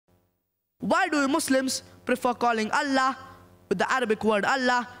Why do Muslims prefer calling Allah with the Arabic word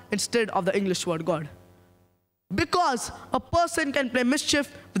Allah instead of the English word God? Because a person can play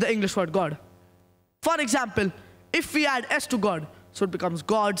mischief with the English word God. For example, if we add S to God, so it becomes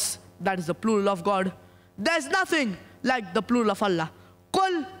gods, that is the plural of God. There's nothing like the plural of Allah.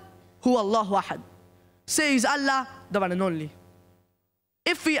 Qul huwa Allahu ahad. Say is Allah, the one and only.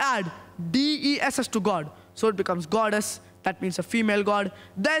 If we add DESS to God, so it becomes goddess, that means a female God.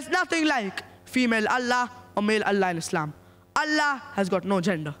 There's nothing like female Allah or male Allah in Islam. Allah has got no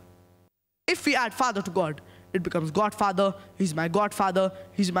gender. If we add father to God, it becomes Godfather, He's my Godfather,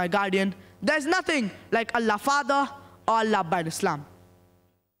 He's my guardian. There's nothing like Allah Father or Allah Abba in Islam.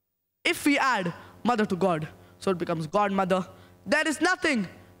 If we add mother to God, so it becomes Godmother. There is nothing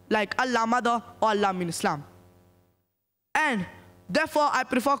like Allah Mother or Allah in Islam. And therefore, I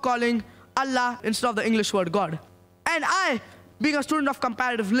prefer calling Allah instead of the English word God. And I, being a student of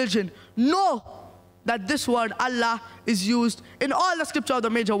comparative religion, know that this word Allah is used in all the scripture of the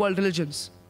major world religions.